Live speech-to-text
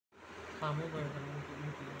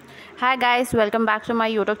Hi guys, welcome back to my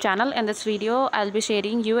YouTube channel. In this video I'll be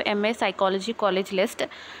sharing you MA Psychology college list.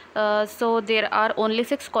 So there are only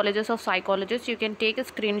 6 colleges of psychologists. You can take a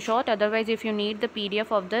screenshot. Otherwise, if you need the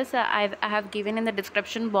PDF of this, I have given in the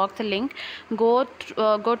description box a link. Go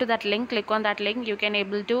to that link, click on that link. You can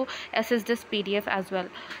able to access this PDF as well.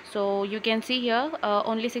 So you can see here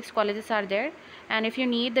only 6 colleges are there. And if you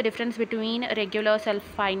need the difference between regular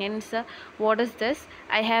self-finance, what is this,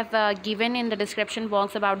 I have given in the description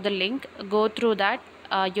box about the link. Go through that.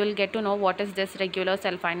 You'll get to know what is this regular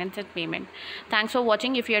self-finance and payment. Thanks for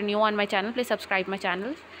watching. If you're new on my channel, please subscribe my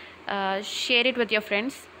channel, share it with your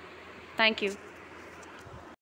friends. Thank you.